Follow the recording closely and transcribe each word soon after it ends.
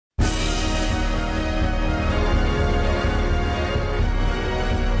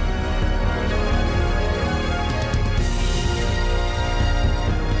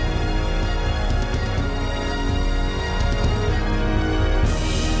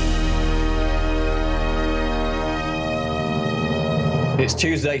It's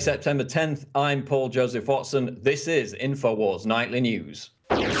Tuesday, September 10th. I'm Paul Joseph Watson. This is Infowars Nightly News.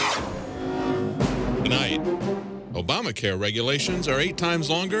 Tonight, Obamacare regulations are 8 times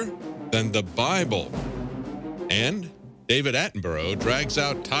longer than the Bible. And David Attenborough drags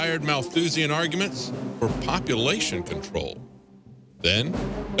out tired Malthusian arguments for population control. Then,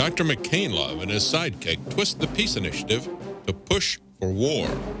 Dr. McCain and his sidekick twist the peace initiative to push for war.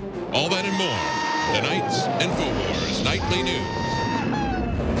 All that and more in tonight's Infowars Nightly News.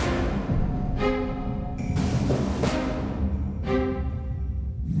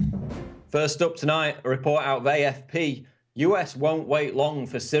 First up tonight, a report out of AFP. US won't wait long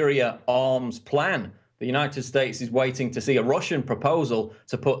for Syria arms plan. The United States is waiting to see a Russian proposal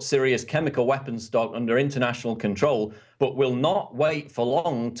to put Syria's chemical weapons stock under international control, but will not wait for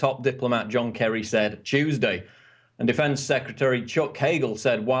long, top diplomat John Kerry said Tuesday. And Defense Secretary Chuck Hagel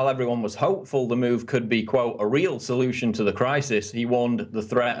said while everyone was hopeful the move could be, quote, a real solution to the crisis, he warned the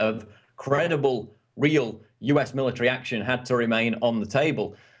threat of credible, real US military action had to remain on the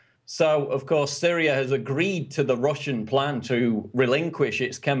table. So, of course, Syria has agreed to the Russian plan to relinquish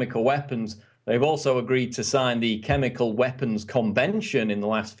its chemical weapons. They've also agreed to sign the Chemical Weapons Convention in the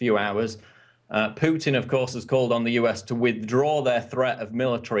last few hours. Putin, of course, has called on the US to withdraw their threat of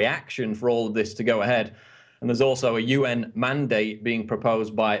military action for all of this to go ahead. And there's also a UN mandate being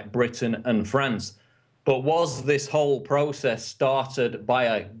proposed by Britain and France. But was this whole process started by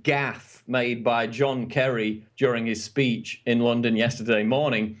a gaffe made by John Kerry during his speech in London yesterday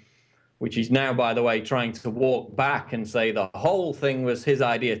morning, which he's now, by the way, trying to walk back and say the whole thing was his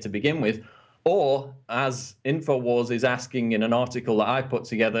idea to begin with? Or, as Infowars is asking in an article that I put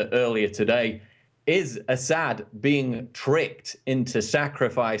together earlier today, is Assad being tricked into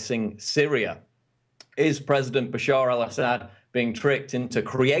sacrificing Syria? Is President Bashar al-Assad being tricked into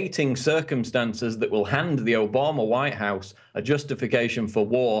creating circumstances that will hand the Obama White House a justification for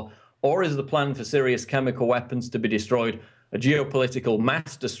war? Or is the plan for Syria's chemical weapons to be destroyed a geopolitical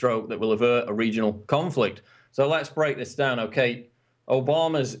masterstroke that will avert a regional conflict? So let's break this down, okay?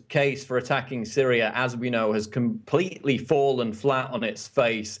 Obama's case for attacking Syria, as we know, has completely fallen flat on its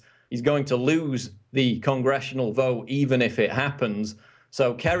face. He's going to lose the congressional vote, even if it happens.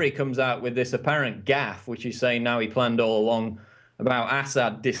 So Kerry comes out with this apparent gaffe, which he's saying now he planned all along, about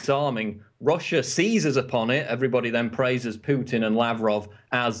Assad disarming. Russia seizes upon it. Everybody then praises Putin and Lavrov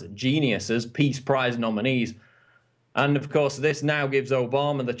as geniuses, Peace Prize nominees. And of course, this now gives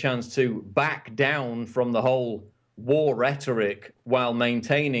Obama the chance to back down from the whole war rhetoric while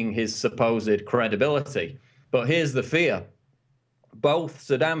maintaining his supposed credibility. But here's the fear. Both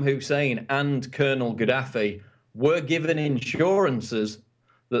Saddam Hussein and Colonel Gaddafi were given insurances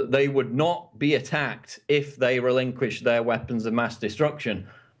that they would not be attacked if they relinquished their weapons of mass destruction.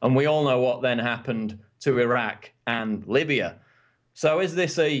 And we all know what then happened to Iraq and Libya. So is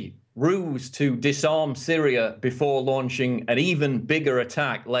this a ruse to disarm Syria before launching an even bigger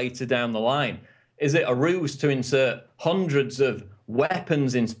attack later down the line? Is it a ruse to insert hundreds of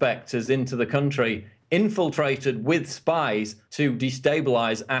weapons inspectors into the country, infiltrated with spies to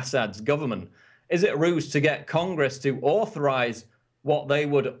destabilize Assad's government? Is it a ruse to get Congress to authorize what they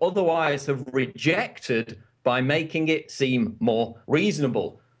would otherwise have rejected by making it seem more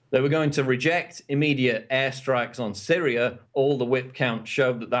reasonable? They were going to reject immediate airstrikes on Syria. All the whip count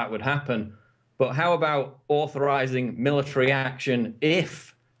showed that that would happen. But how about authorizing military action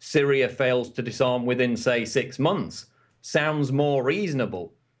if Syria fails to disarm within, say, 6 months? Sounds more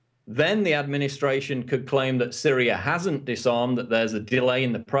reasonable. Then the administration could claim that Syria hasn't disarmed, that there's a delay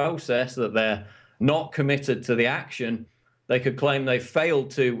in the process, that they're not committed to the action. They could claim they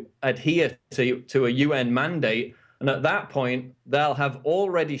failed to adhere to a UN mandate. And at that point, they'll have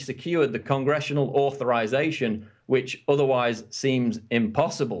already secured the congressional authorization, which otherwise seems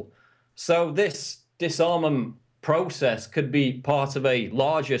impossible. So this disarmament process could be part of a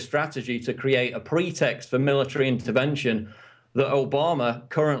larger strategy to create a pretext for military intervention that Obama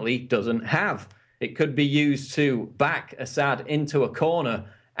currently doesn't have. It could be used to back Assad into a corner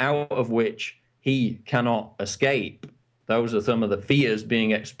out of which he cannot escape. Those are some of the fears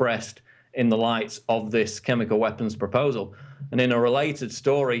being expressed in the light of this chemical weapons proposal. And in a related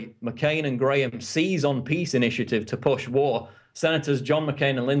story, McCain and Graham Seize on peace initiative to push war. Senators John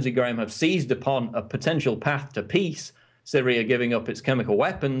McCain and Lindsey Graham have seized upon a potential path to peace, Syria giving up its chemical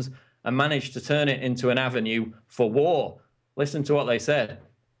weapons, and managed to turn it into an avenue for war. Listen to what they said.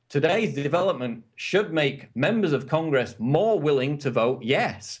 Today's development should make members of Congress more willing to vote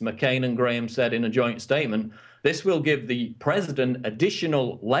yes, McCain and Graham said in a joint statement. This will give the president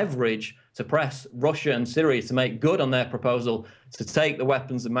additional leverage to press Russia and Syria to make good on their proposal to take the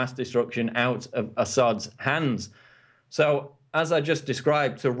weapons of mass destruction out of Assad's hands. So as I just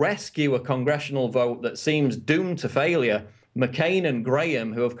described, to rescue a congressional vote that seems doomed to failure, McCain and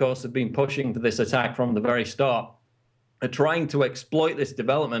Graham, who of course have been pushing for this attack from the very start, are trying to exploit this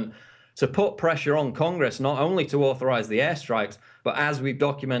development to put pressure on Congress, not only to authorize the airstrikes, but as we've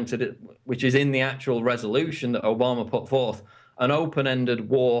documented it, which is in the actual resolution that Obama put forth, an open-ended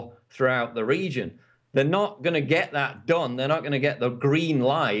war throughout the region. They're not going to get that done. They're not going to get the green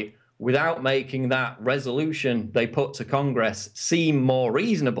light without making that resolution they put to Congress seem more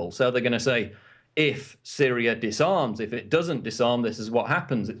reasonable. So they're going to say, if Syria disarms, if it doesn't disarm, this is what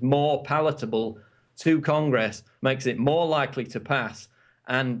happens. It's more palatable to Congress, makes it more likely to pass,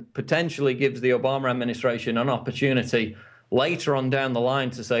 and potentially gives the Obama administration an opportunity later on down the line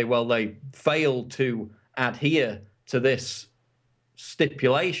to say, well, they failed to adhere to this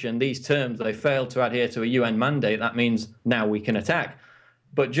stipulation, these terms, they failed to adhere to a UN mandate. That means now we can attack.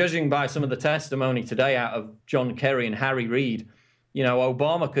 But judging by some of the testimony today out of John Kerry and Harry Reid, you know,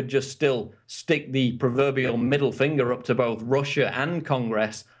 Obama could just still stick the proverbial middle finger up to both Russia and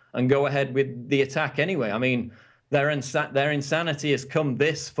Congress and go ahead with the attack anyway. I mean, their insanity has come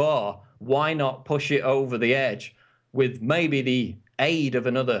this far. Why not push it over the edge with maybe the aid of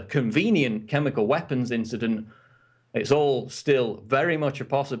another convenient chemical weapons incident? It's all still very much a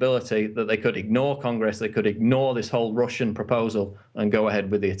possibility that they could ignore Congress, they could ignore this whole Russian proposal and go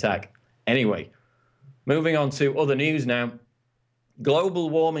ahead with the attack. Anyway, moving on to other news now. Global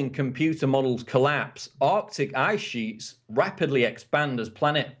warming computer models collapse. Arctic ice sheets rapidly expand as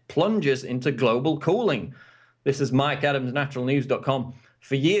planet plunges into global cooling. This is Mike Adams, naturalnews.com.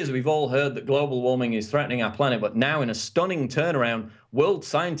 For years, we've all heard that global warming is threatening our planet, but now in a stunning turnaround, world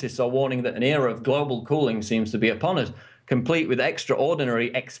scientists are warning that an era of global cooling seems to be upon us, complete with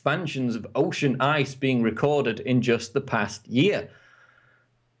extraordinary expansions of ocean ice being recorded in just the past year.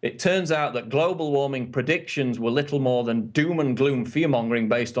 It turns out that global warming predictions were little more than doom and gloom fearmongering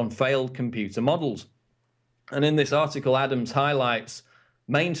based on failed computer models. And in this article, Adams highlights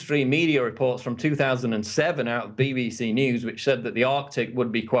mainstream media reports from 2007 out of BBC News, which said that the Arctic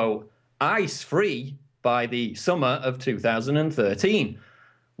would be, quote, ice-free by the summer of 2013.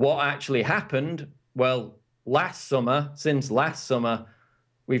 What actually happened? Well, since last summer,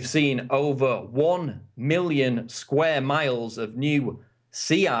 we've seen over 1 million square miles of new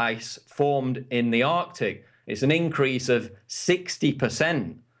sea ice formed in the Arctic. It's an increase of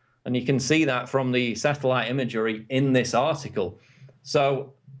 60%. And you can see that from the satellite imagery in this article.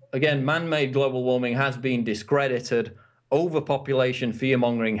 So, again, man-made global warming has been discredited. Overpopulation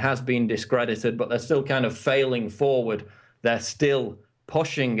fear-mongering has been discredited, but they're still kind of failing forward. They're still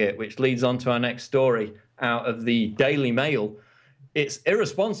pushing it, which leads on to our next story out of the Daily Mail. It's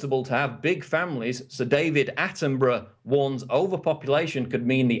irresponsible to have big families, so David Attenborough warns overpopulation could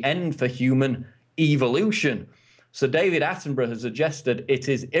mean the end for human evolution. So David Attenborough has suggested it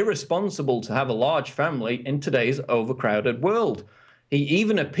is irresponsible to have a large family in today's overcrowded world. He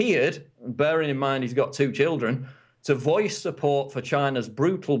even appeared, bearing in mind he's got 2 children, to voice support for China's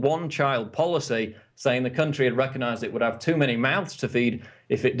brutal one-child policy, saying the country had recognized it would have too many mouths to feed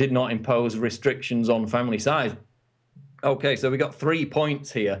if it did not impose restrictions on family size. Okay, so we got 3 points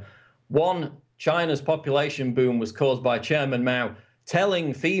here. 1, China's population boom was caused by Chairman Mao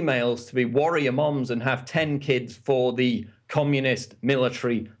telling females to be warrior moms and have 10 kids for the communist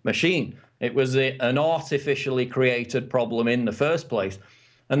military machine. It was an artificially created problem in the first place.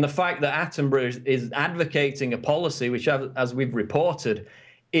 And the fact that Attenborough is advocating a policy which, as we've reported,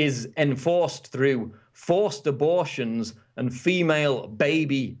 is enforced through forced abortions and female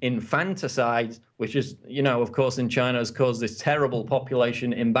baby infanticide, which is, you know, of course, in China has caused this terrible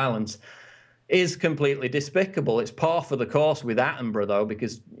population imbalance, is completely despicable. It's par for the course with Attenborough, though,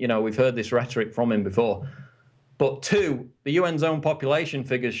 because, you know, we've heard this rhetoric from him before. But 2, the UN's own population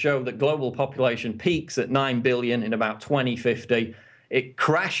figures show that global population peaks at 9 billion in about 2050. It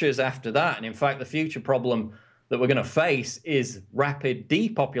crashes after that. And in fact, the future problem that we're going to face is rapid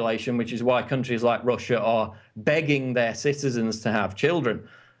depopulation, which is why countries like Russia are begging their citizens to have children.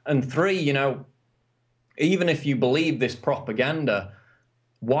 And 3, you know, even if you believe this propaganda,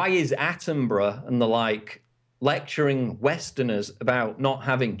 why is Attenborough and the like lecturing Westerners about not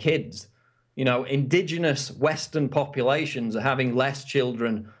having kids? You know, indigenous Western populations are having less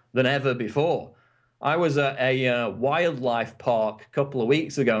children than ever before. I was at a wildlife park a couple of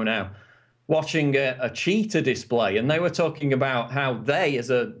weeks ago now, watching a cheetah display, and they were talking about how they, as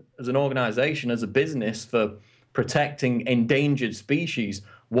an organization, as a business for protecting endangered species,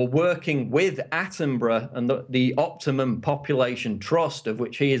 were working with Attenborough and the Optimum Population Trust, of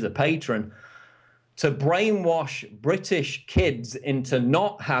which he is a patron, to brainwash British kids into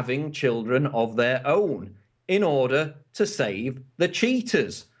not having children of their own, in order to save the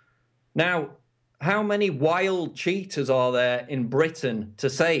cheaters. Now, how many wild cheaters are there in Britain to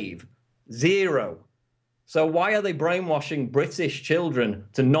save? 0. So why are they brainwashing British children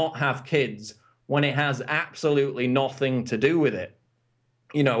to not have kids when it has absolutely nothing to do with it?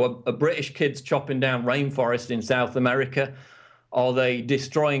 You know, are British kids chopping down rainforest in South America? Are they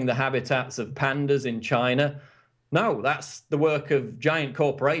destroying the habitats of pandas in China? No, that's the work of giant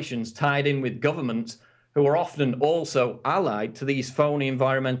corporations tied in with governments who are often also allied to these phony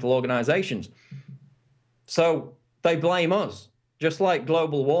environmental organizations. So they blame us. Just like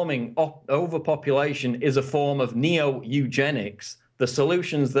global warming, overpopulation is a form of neo-eugenics. The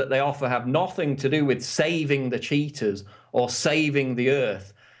solutions that they offer have nothing to do with saving the cheaters or saving the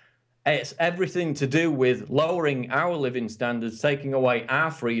earth. It's everything to do with lowering our living standards, taking away our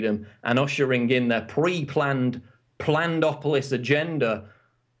freedom, and ushering in their pre-planned, plandopolis agenda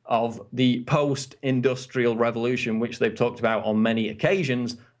of the post-industrial revolution, which they've talked about on many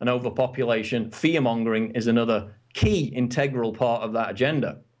occasions. And overpopulation, fear-mongering is another key integral part of that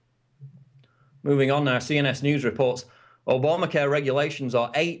agenda. Moving on now, CNS News reports Obamacare regulations are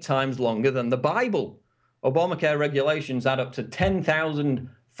 8 times longer than the Bible. Obamacare regulations add up to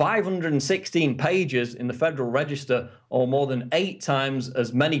 10,516 pages in the Federal Register, or more than 8 times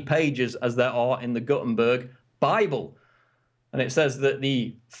as many pages as there are in the Gutenberg Bible. And it says that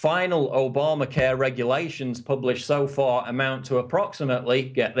the final Obamacare regulations published so far amount to approximately,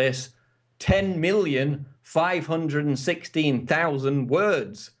 get this, 10,516,000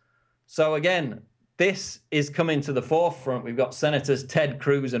 words. So again, this is coming to the forefront. We've got Senators Ted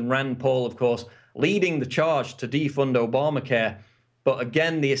Cruz and Rand Paul, of course, leading the charge to defund Obamacare. But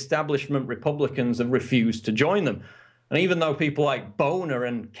again, the establishment Republicans have refused to join them. And even though people like Boner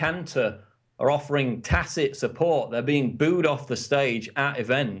and Cantor are offering tacit support, they're being booed off the stage at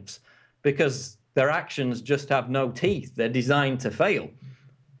events because their actions just have no teeth. They're designed to fail.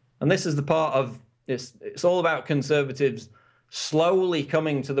 And this is the part of, it's all about conservatives slowly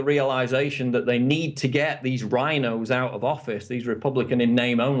coming to the realization that they need to get these rhinos out of office, these Republican in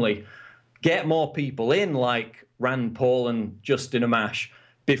name only, get more people in like Rand Paul and Justin Amash,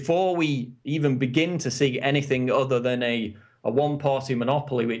 before we even begin to see anything other than a one-party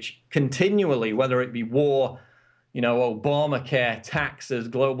monopoly, which continually, whether it be war, you know, Obamacare, taxes,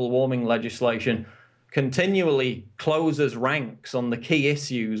 global warming legislation, continually closes ranks on the key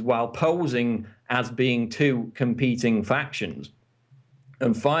issues while posing as being 2 competing factions.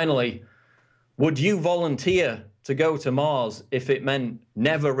 And finally, would you volunteer to go to Mars if it meant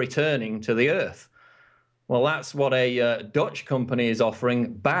never returning to the Earth? Well, that's what a Dutch company is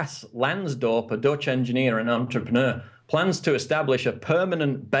offering. Bas Lansdorp, a Dutch engineer and entrepreneur, plans to establish a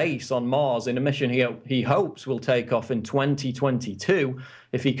permanent base on Mars in a mission he hopes will take off in 2022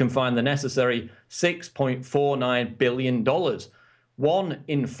 if he can find the necessary $6.49 billion. 1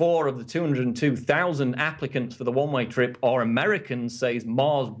 in 4 of the 202,000 applicants for the one-way trip are Americans, says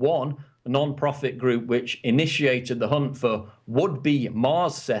Mars One, a non-profit group which initiated the hunt for would-be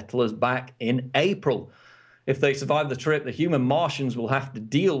Mars settlers back in April. If they survive the trip, the human Martians will have to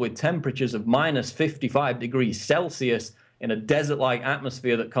deal with temperatures of minus 55 degrees Celsius in a desert-like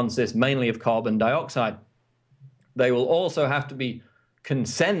atmosphere that consists mainly of carbon dioxide. They will also have to be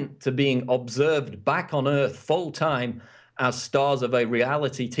consent to being observed back on Earth full-time as stars of a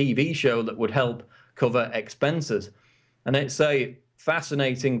reality TV show that would help cover expenses. And it's a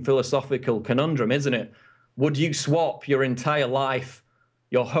fascinating philosophical conundrum, isn't it? Would you swap your entire life,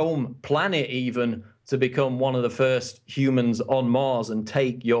 your home planet even, to become one of the first humans on Mars and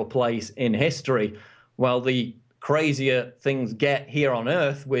take your place in history? Well, the crazier things get here on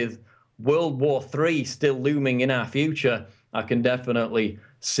Earth, with World War III still looming in our future, I can definitely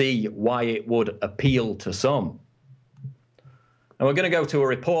see why it would appeal to some. And we're going to go to a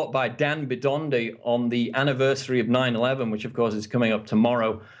report by Dan Bidondi on the anniversary of 9/11, which of course is coming up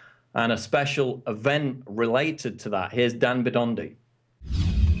tomorrow, and a special event related to that. Here's Dan Bidondi.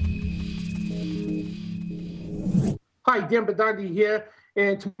 Hi, Dan Bidondi here,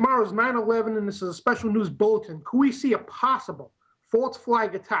 and tomorrow's 9/11, and this is a special news bulletin. Could we see a possible false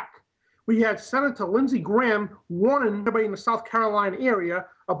flag attack? We had Senator Lindsey Graham warning everybody in the South Carolina area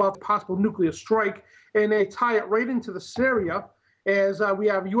about the possible nuclear strike, and they tie it right into the Syria, as we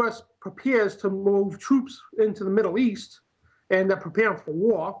have U.S. prepares to move troops into the Middle East, and they're preparing for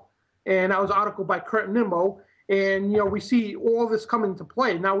war. And that was an article by Kurt Nimmo. And, you know, we see all this coming into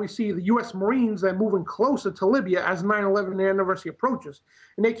play. Now we see the U.S. Marines are moving closer to Libya as 9/11 anniversary approaches.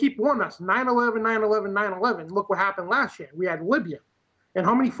 And they keep warning us, 9/11, 9/11, 9/11. Look what happened last year. We had Libya. And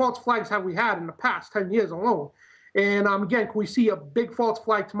how many false flags have we had in the past 10 years alone? And again, can we see a big false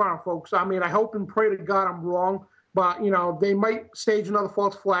flag tomorrow, folks? I mean, I hope and pray to God I'm wrong, but, you know, they might stage another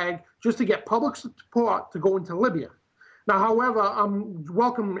false flag just to get public support to go into Libya. Now, however, I'm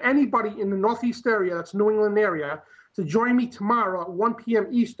welcoming anybody in the Northeast area, that's New England area, to join me tomorrow at 1 p.m.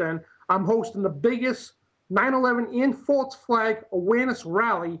 Eastern. I'm hosting the biggest 9/11 and false flag awareness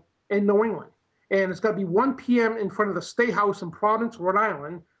rally in New England. And it's going to be 1 p.m. in front of the State House in Providence, Rhode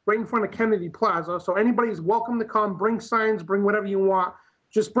Island, right in front of Kennedy Plaza. So anybody is welcome to come, bring signs, bring whatever you want.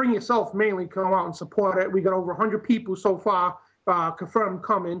 Just bring yourself mainly, come out and support it. We got over 100 people so far confirmed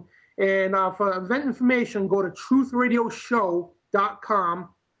coming. And for event information, go to truthradioshow.com,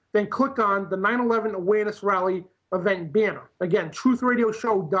 then click on the 9/11 Awareness Rally event banner. Again,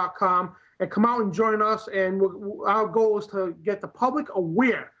 truthradioshow.com, and come out and join us. And our goal is to get the public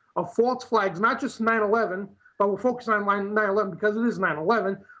aware of false flags, not just 9/11, but we're focusing on 9/11 because it is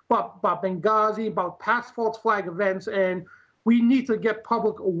 9/11, but about Benghazi, about past false flag events. And we need to get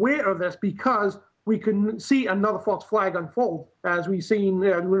public aware of this because we can see another false flag unfold, as we've seen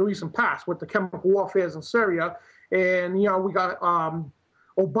in the recent past with the chemical warfare in Syria. And, you know, we got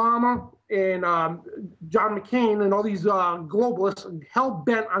Obama and John McCain and all these globalists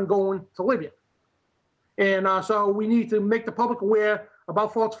hell-bent on going to Libya. And so we need to make the public aware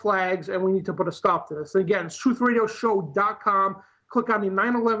about false flags, and we need to put a stop to this. Again, it's truthradioshow.com. Click on the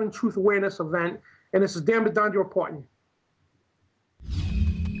 9/11 Truth Awareness event, and this is Dan Bedandi reporting.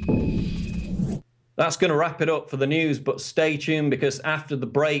 That's going to wrap it up for the news, but stay tuned because after the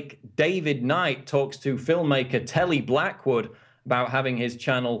break, David Knight talks to filmmaker Telly Blackwood about having his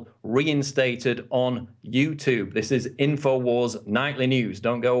channel reinstated on YouTube. This is Infowars Nightly News.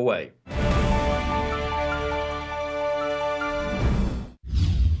 Don't go away.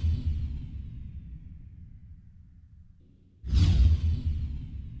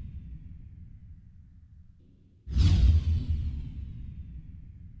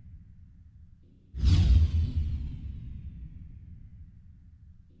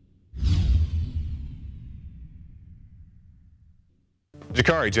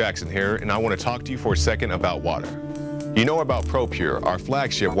 Jakari Jackson here, and I want to talk to you for a second about water. You know about ProPure, our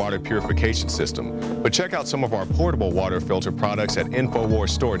flagship water purification system, but check out some of our portable water filter products at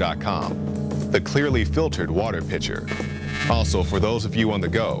InfoWarsStore.com. The clearly filtered water pitcher. Also, for those of you on the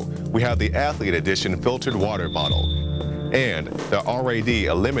go, we have the Athlete Edition filtered water bottle and the RAD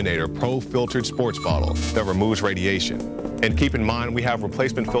Eliminator Pro filtered sports bottle that removes radiation. And keep in mind, we have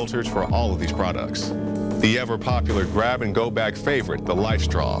replacement filters for all of these products. The ever-popular grab-and-go bag favorite, the Life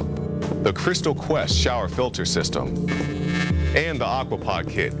Straw, the Crystal Quest shower filter system, and the Aquapod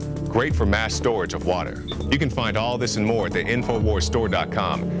kit, great for mass storage of water. You can find all this and more at the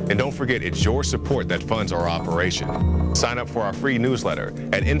InfoWarsStore.com, and don't forget it's your support that funds our operation. Sign up for our free newsletter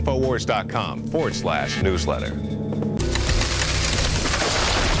at Infowars.com/newsletter.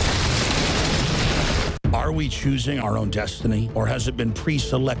 Are we choosing our own destiny, or has it been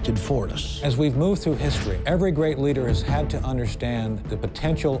pre-selected for us? As we've moved through history, every great leader has had to understand the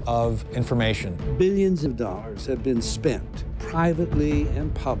potential of information. Billions of dollars have been spent privately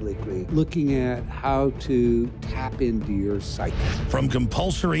and publicly looking at how to tap into your psyche. From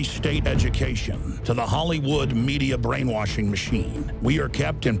compulsory state education to the Hollywood media brainwashing machine, we are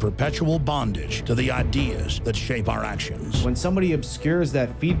kept in perpetual bondage to the ideas that shape our actions. When somebody obscures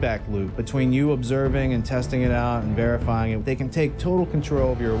that feedback loop between you observing and testing it out and verifying it, they can take total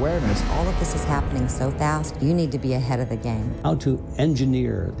control of your awareness. All of this is happening so fast, you need to be ahead of the game. How to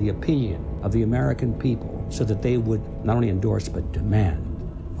engineer the opinion of the American people so that they would not only endorse but demand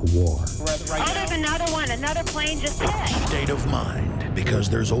a war. Oh, there's another one. Another plane just hit. State of Mind, because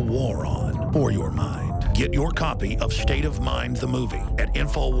there's a war on for your mind. Get your copy of State of Mind, the movie, at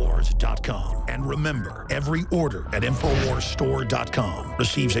Infowars.com. And remember, every order at InfoWarsStore.com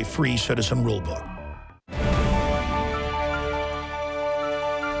receives a free citizen rulebook.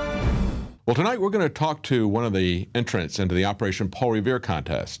 Well, tonight we're going to talk to one of the entrants into the Operation Paul Revere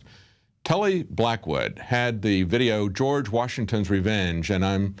contest. Telly Blackwood had the video George Washington's Revenge, and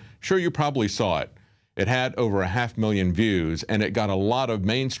I'm sure you probably saw it. It had over 500,000 views, and it got a lot of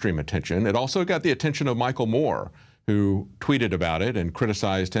mainstream attention. It also got the attention of Michael Moore, who tweeted about it and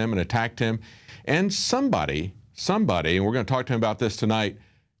criticized him and attacked him. And somebody, and we're going to talk to him about this tonight,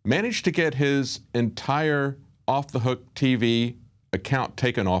 managed to get his entire Off the Hook TV account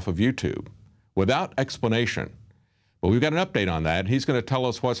taken off of YouTube without explanation. Well, we've got an update on that. He's going to tell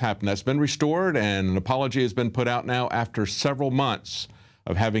us what's happened. That's been restored, and an apology has been put out now after several months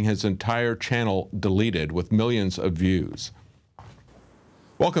of having his entire channel deleted with millions of views.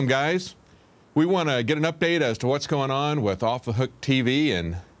 Welcome, guys. We want to get an update as to what's going on with Off the Hook TV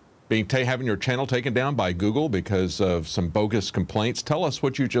and having your channel taken down by Google because of some bogus complaints. Tell us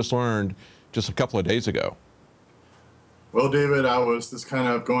what you just learned just a couple of days ago. Well, David, I was just kind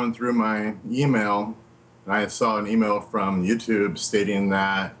of going through my email, and I saw an email from YouTube stating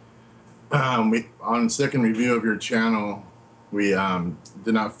that on second review of your channel, we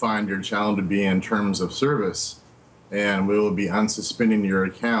did not find your channel to be in terms of service, and we will be unsuspending your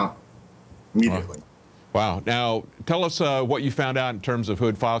account immediately. Wow. Now, tell us what you found out in terms of who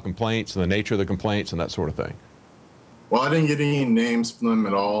had filed complaints and the nature of the complaints and that sort of thing. Well, I didn't get any names from them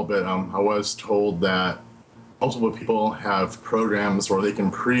at all, but I was told that multiple people have programs where they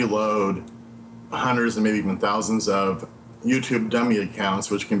can preload hundreds and maybe even thousands of YouTube dummy accounts,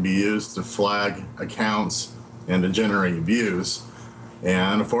 which can be used to flag accounts and to generate views.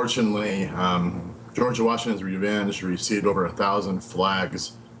 And unfortunately, George Washington's Revenge received over 1,000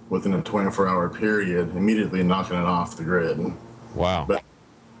 flags within a 24-hour period, immediately knocking it off the grid. Wow. But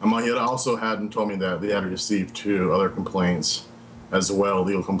he also hadn't told me that they had received 2 other complaints as well,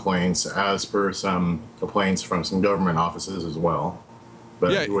 legal complaints, as per some complaints from some government offices as well.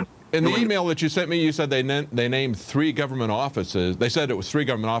 But yeah, in the email that you sent me, you said they named 3 government offices. They said it was 3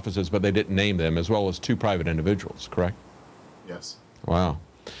 government offices, but they didn't name them, as well as 2 private individuals, correct? Yes. Wow.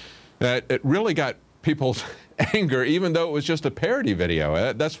 It really got people's anger, even though it was just a parody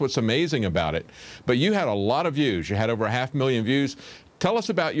video. That's what's amazing about it. But you had a lot of views. You had over 500,000 views. Tell us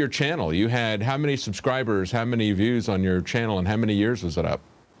about your channel. You had how many subscribers, how many views on your channel, and how many years was it up?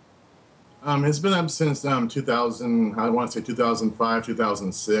 It's been up since 2000, I want to say 2005,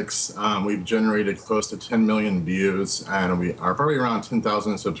 2006. We've generated close to 10 million views, and we are probably around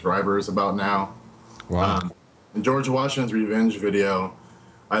 10,000 subscribers about now. Wow. George Washington's Revenge video,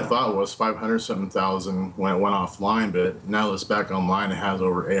 I thought was 500-something thousand when it went offline, but now it's back online. It has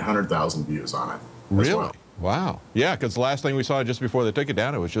over 800,000 views on it. Really? Well. Wow. Yeah, because the last thing we saw just before they took it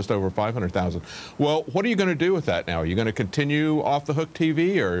down, it was just over 500,000. Well, what are you going to do with that now? Are you going to continue Off the Hook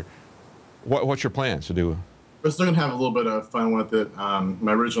TV, or what's your plans to do? We're still going to have a little bit of fun with it.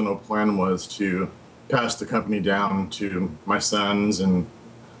 My original plan was to pass the company down to my sons and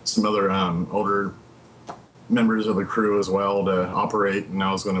some other older members of the crew as well to operate, and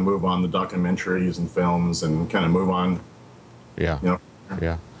I was going to move on the documentaries and films and kind of move on. Yeah. You know.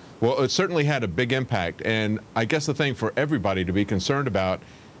 Yeah. Well, it certainly had a big impact, and I guess the thing for everybody to be concerned about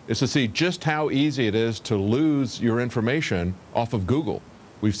is to see just how easy it is to lose your information off of Google.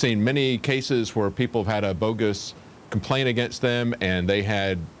 We've seen many cases where people have had a bogus complaint against them, and they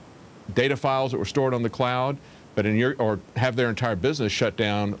had data files that were stored on the cloud, but or have their entire business shut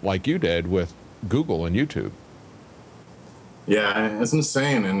down like you did with Google and YouTube. Yeah, it's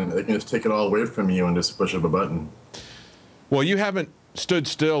insane, and they can just take it all away from you and just push up a button. Well, you haven't stood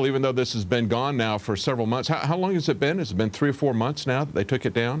still, even though this has been gone now for several months. How long has it been? Has it been 3 or 4 months now that they took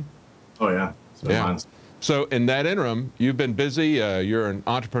it down? Oh, yeah. It's been months. So in that interim, you've been busy. You're an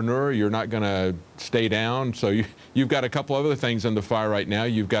entrepreneur. You're not going to stay down. So you've got a couple of other things in the fire right now.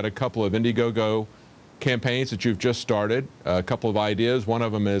 You've got a couple of Indiegogo campaigns that you've just started, a couple of ideas. One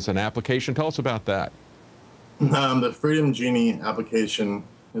of them is an application. Tell us about that. The Freedom Genie application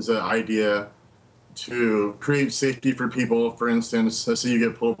is an idea to create safety for people. For instance, let's say you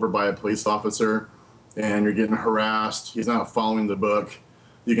get pulled over by a police officer and you're getting harassed. He's not following the book.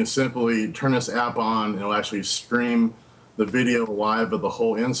 You can simply turn this app on and it'll actually stream the video live of the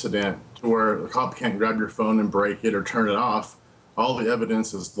whole incident to where the cop can't grab your phone and break it or turn it off. All the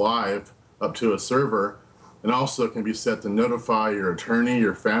evidence is live up to a server, and also can be set to notify your attorney,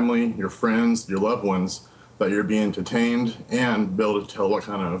 your family, your friends, your loved ones that you're being detained, and be able to tell what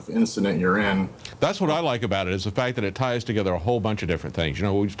kind of incident you're in. That's what I like about it, is the fact that it ties together a whole bunch of different things. You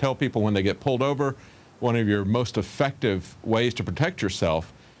know, we tell people when they get pulled over, one of your most effective ways to protect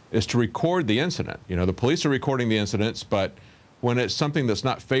yourself is to record the incident. You know, the police are recording the incidents, but when it's something that's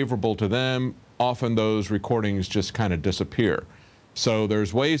not favorable to them, often those recordings just kind of disappear. So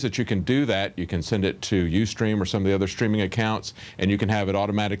there's ways that you can do that. You can send it to Ustream or some of the other streaming accounts, and you can have it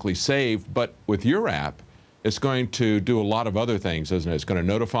automatically saved. But with your app, it's going to do a lot of other things, isn't it? It's going to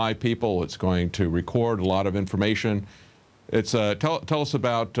notify people. It's going to record a lot of information. It's tell us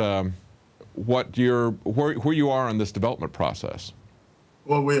about what where you are in this development process.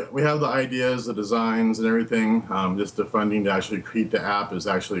 Well, we have the ideas, the designs, and everything. Just the funding to actually create the app is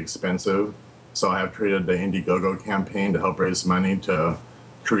actually expensive. So I have created the Indiegogo campaign to help raise money to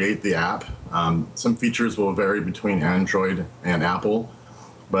create the app. Some features will vary between Android and Apple,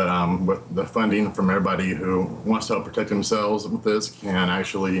 but with the funding from everybody who wants to help protect themselves with this can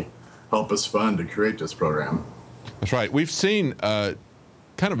actually help us fund to create this program. That's right. We've seen kind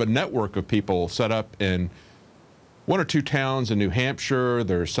of a network of people set up in one or two towns in New Hampshire.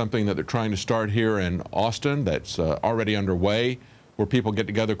 There's something that they're trying to start here in Austin that's already underway, where people get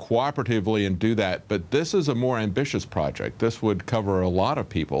together cooperatively and do that. But this is a more ambitious project. This would cover a lot of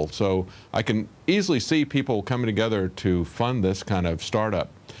people. So I can easily see people coming together to fund this kind of startup.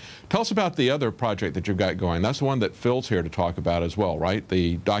 Tell us about the other project that you've got going. That's the one that Phil's here to talk about as well, right?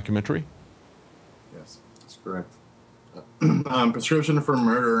 The documentary? Yes, that's correct. Prescription for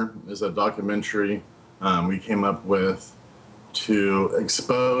Murder is a documentary we came up with to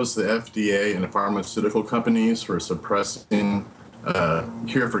expose the FDA and the pharmaceutical companies for suppressing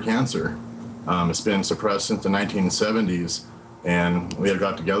cure for cancer. It's been suppressed since the 1970s, and we have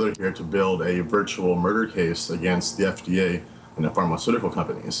got together here to build a virtual murder case against the FDA and the pharmaceutical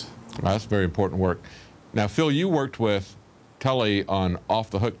companies. Well, that's very important work. Now, Phil, you worked with Telly on Off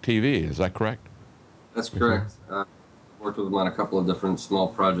the Hook TV, is that correct? That's correct. Worked with them on a couple of different small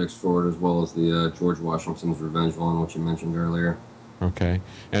projects for it, as well as the George Washington's Revenge one, which you mentioned earlier. Okay.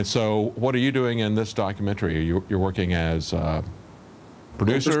 And so what are you doing in this documentary? You're working as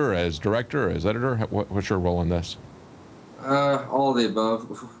producer, as director, as editor? What's your role in this? All of the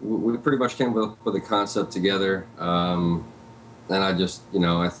above. We pretty much came up with a concept together. And I just,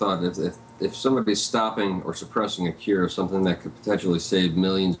 I thought if somebody's stopping or suppressing a cure of something that could potentially save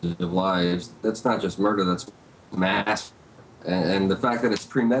millions of lives, that's not just murder, that's mass. And the fact that it's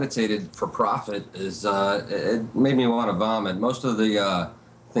premeditated for profit is, it made me want to vomit. Most of the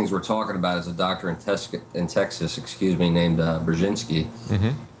things we're talking about is a doctor in Texas, named Brzezinski. Mm-hmm.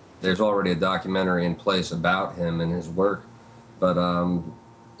 There's already a documentary in place about him and his work. But,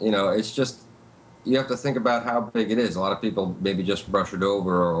 it's just, you have to think about how big it is. A lot of people maybe just brush it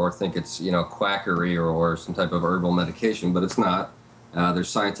over or think it's, quackery or some type of herbal medication, but it's not. There's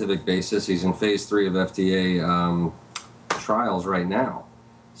scientific basis. He's in phase 3 of FDA trials right now.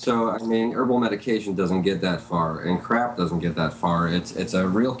 So, herbal medication doesn't get that far, and crap doesn't get that far. It's a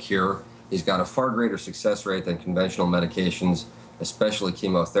real cure. He's got a far greater success rate than conventional medications, especially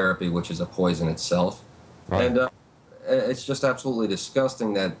chemotherapy, which is a poison itself. Right. And it's just absolutely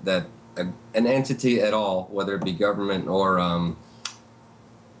disgusting that an entity at all, whether it be government or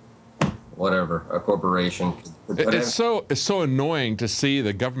whatever, a corporation. It's so annoying to see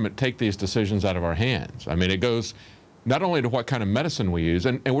the government take these decisions out of our hands. It goes not only to what kind of medicine we use,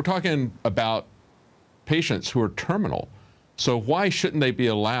 and we're talking about patients who are terminal. So why shouldn't they be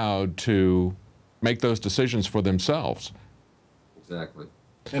allowed to make those decisions for themselves? Exactly.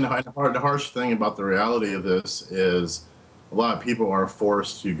 And the harsh thing about the reality of this is a lot of people are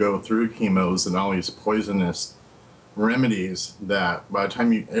forced to go through chemos and all these poisonous remedies that by the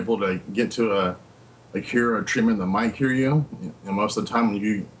time you're able to get to a cure or treatment that might cure you, and most of the time when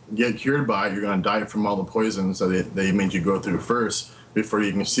you get cured by it, you're going to die from all the poisons that they made you go through first before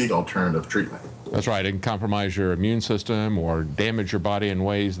you can seek alternative treatment. That's right. It can compromise your immune system or damage your body in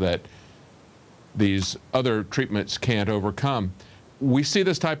ways that these other treatments can't overcome. We see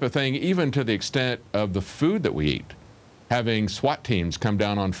this type of thing even to the extent of the food that we eat. Having SWAT teams come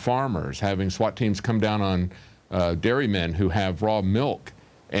down on farmers, having SWAT teams come down on dairymen who have raw milk.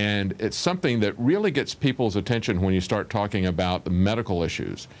 And it's something that really gets people's attention when you start talking about the medical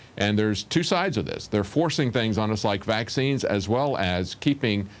issues. And there's two sides of this. They're forcing things on us like vaccines, as well as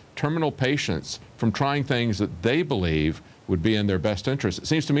keeping terminal patients from trying things that they believe would be in their best interest. It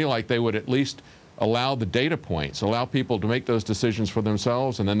seems to me like they would at least allow the data points, allow people to make those decisions for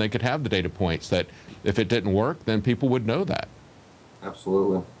themselves, and then they could have the data points that if it didn't work, then people would know that.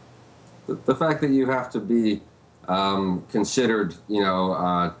 Absolutely. The fact that you have to be considered,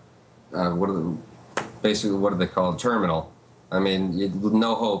 what do they call it? Terminal.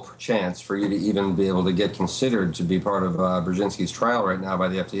 No hope, chance for you to even be able to get considered to be part of Brzezinski's trial right now by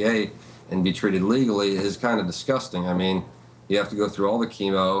the FDA and be treated legally is kind of disgusting. You have to go through all the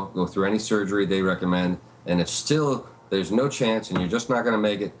chemo, go through any surgery they recommend, and if still there's no chance and you're just not going to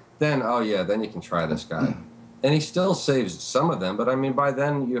make it, then, then you can try this guy. And he still saves some of them, but by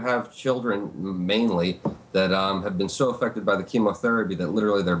then you have children mainly that have been so affected by the chemotherapy that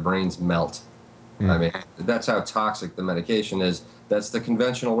literally their brains melt. That's how toxic the medication is. That's the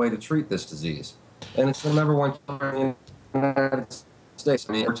conventional way to treat this disease. And it's the #1 killer in the United States.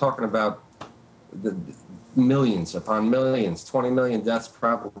 We're talking about the millions upon millions, 20 million deaths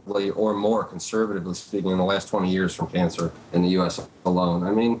probably or more, conservatively speaking, in the last 20 years from cancer in the U.S.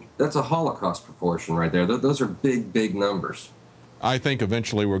 alone. That's a Holocaust proportion right there. Those are big, big numbers. I think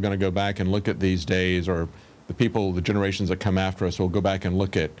eventually we're going to go back and look at these days, or the generations that come after us will go back and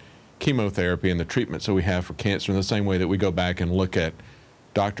look at chemotherapy and the treatments that we have for cancer in the same way that we go back and look at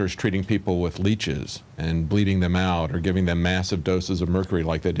doctors treating people with leeches and bleeding them out or giving them massive doses of mercury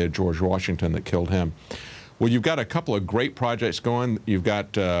like they did George Washington that killed him. Well, you've got a couple of great projects going. You've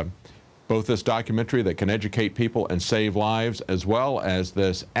got both this documentary that can educate people and save lives, as well as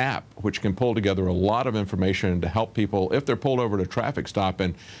this app which can pull together a lot of information to help people if they're pulled over at a traffic stop,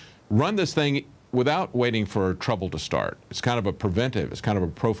 and run this thing without waiting for trouble to start. It's kind of a preventive, it's kind of a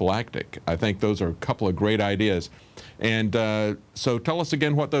prophylactic. I think those are a couple of great ideas. And so tell us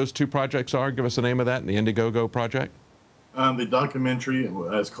again what those two projects are. Give us the name of that and the Indiegogo project. The documentary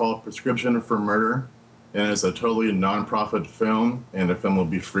is called Prescription for Murder, and it's a totally non-profit film, and the film will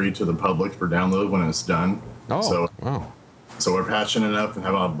be free to the public for download when it's done. Oh, so, wow. So we're passionate enough and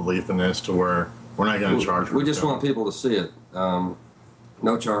have a belief in this to where we're not going to charge. We just want people to see it. No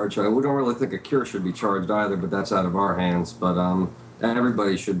charge. We don't really think a cure should be charged either, but that's out of our hands. But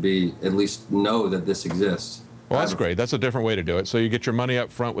everybody should be at least know that this exists. Well, that's great. That's a different way to do it. So you get your money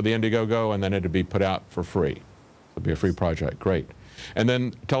up front with the Indiegogo, and then it'll be put out for free. It'll be a free project. Great. And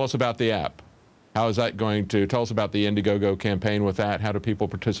then tell us about the app. How is that going to, tell us about the Indiegogo campaign with that? How do people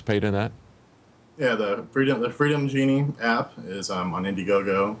participate in that? Yeah, the Freedom Genie app is on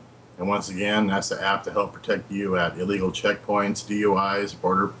Indiegogo. And once again, that's the app to help protect you at illegal checkpoints, DUIs,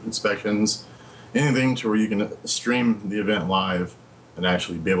 border inspections, anything to where you can stream the event live and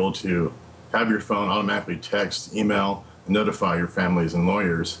actually be able to have your phone automatically text, email, and notify your families and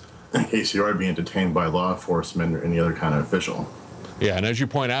lawyers in case you are being detained by law enforcement or any other kind of official. Yeah, and as you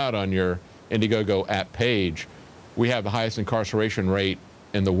point out on your Indiegogo app page, we have the highest incarceration rate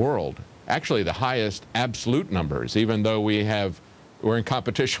in the world. Actually, the highest absolute numbers, even though we're in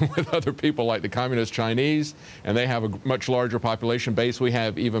competition with other people like the Communist Chinese, and they have a much larger population base. We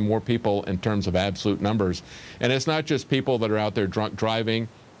have even more people in terms of absolute numbers. And it's not just people that are out there drunk driving.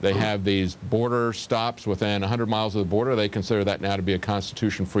 They have these border stops within 100 miles of the border. They consider that now to be a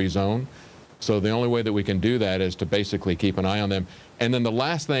Constitution-free zone. So the only way that we can do that is to basically keep an eye on them. And then the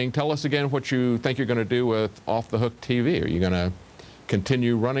last thing, tell us again what you think you're going to do with Off the Hook TV. Are you going to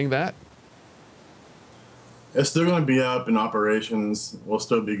continue running that? It's still going to be up in operations. We'll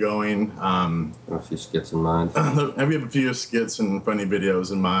still be going. A few skits in mind. We have a few skits and funny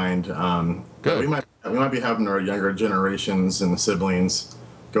videos in mind. But we might be having our younger generations and the siblings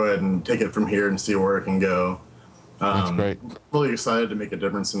go ahead and take it from here and see where it can go. That's great. Really excited to make a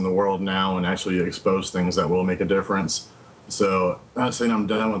difference in the world now and actually expose things that will make a difference. So I'm not saying I'm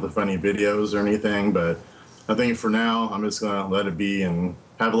done with the funny videos or anything, but I think for now I'm just going to let it be and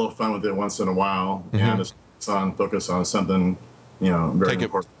have a little fun with it once in a while, and just focus on something, very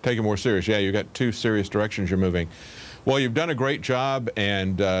important. Take it more serious. Yeah, you've got two serious directions you're moving. Well, you've done a great job,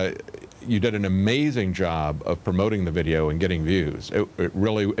 and you did an amazing job of promoting the video and getting views. It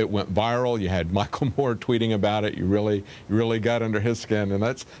went viral. You had Michael Moore tweeting about it. You really got under his skin, and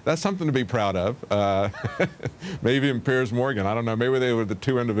that's something to be proud of. Maybe even Piers Morgan. I don't know. Maybe they were the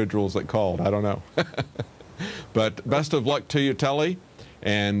two individuals that called. I don't know. But best of luck to you, Telly,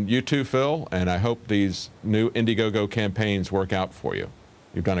 and you too, Phil. And I hope these new Indiegogo campaigns work out for you.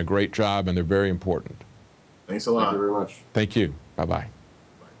 You've done a great job, and they're very important. Thanks a lot. Thank you very much. Thank you. Bye-bye.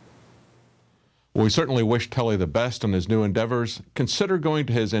 Well, we certainly wish Telly the best on his new endeavors. Consider going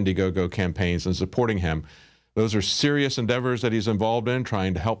to his Indiegogo campaigns and supporting him. Those are serious endeavors that he's involved in,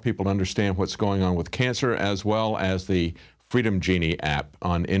 trying to help people understand what's going on with cancer, as well as the Freedom Genie app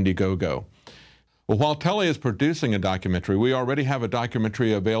on Indiegogo. Well, while Telly is producing a documentary, we already have a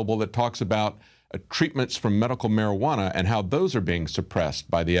documentary available that talks about treatments from medical marijuana and how those are being suppressed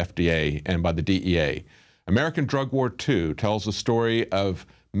by the FDA and by the DEA. American Drug War II tells the story of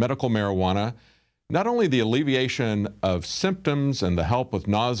medical marijuana, not only the alleviation of symptoms and the help with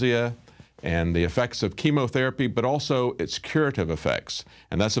nausea and the effects of chemotherapy, but also its curative effects.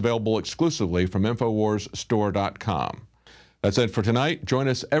 And that's available exclusively from InfoWarsStore.com. That's it for tonight. Join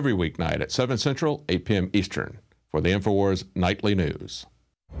us every weeknight at 7 Central, 8 p.m. Eastern for the Infowars Nightly News.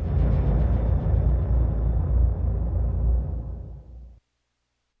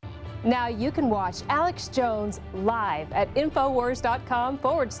 Now you can watch Alex Jones live at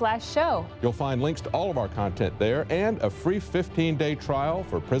Infowars.com/show. You'll find links to all of our content there and a free 15-day trial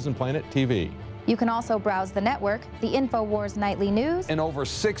for Prison Planet TV. You can also browse the network, the Infowars Nightly News, and over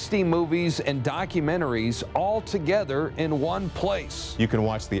 60 movies and documentaries all together in one place. You can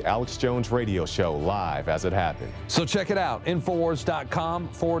watch the Alex Jones radio show live as it happens. So check it out,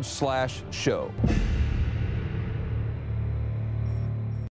 Infowars.com/show.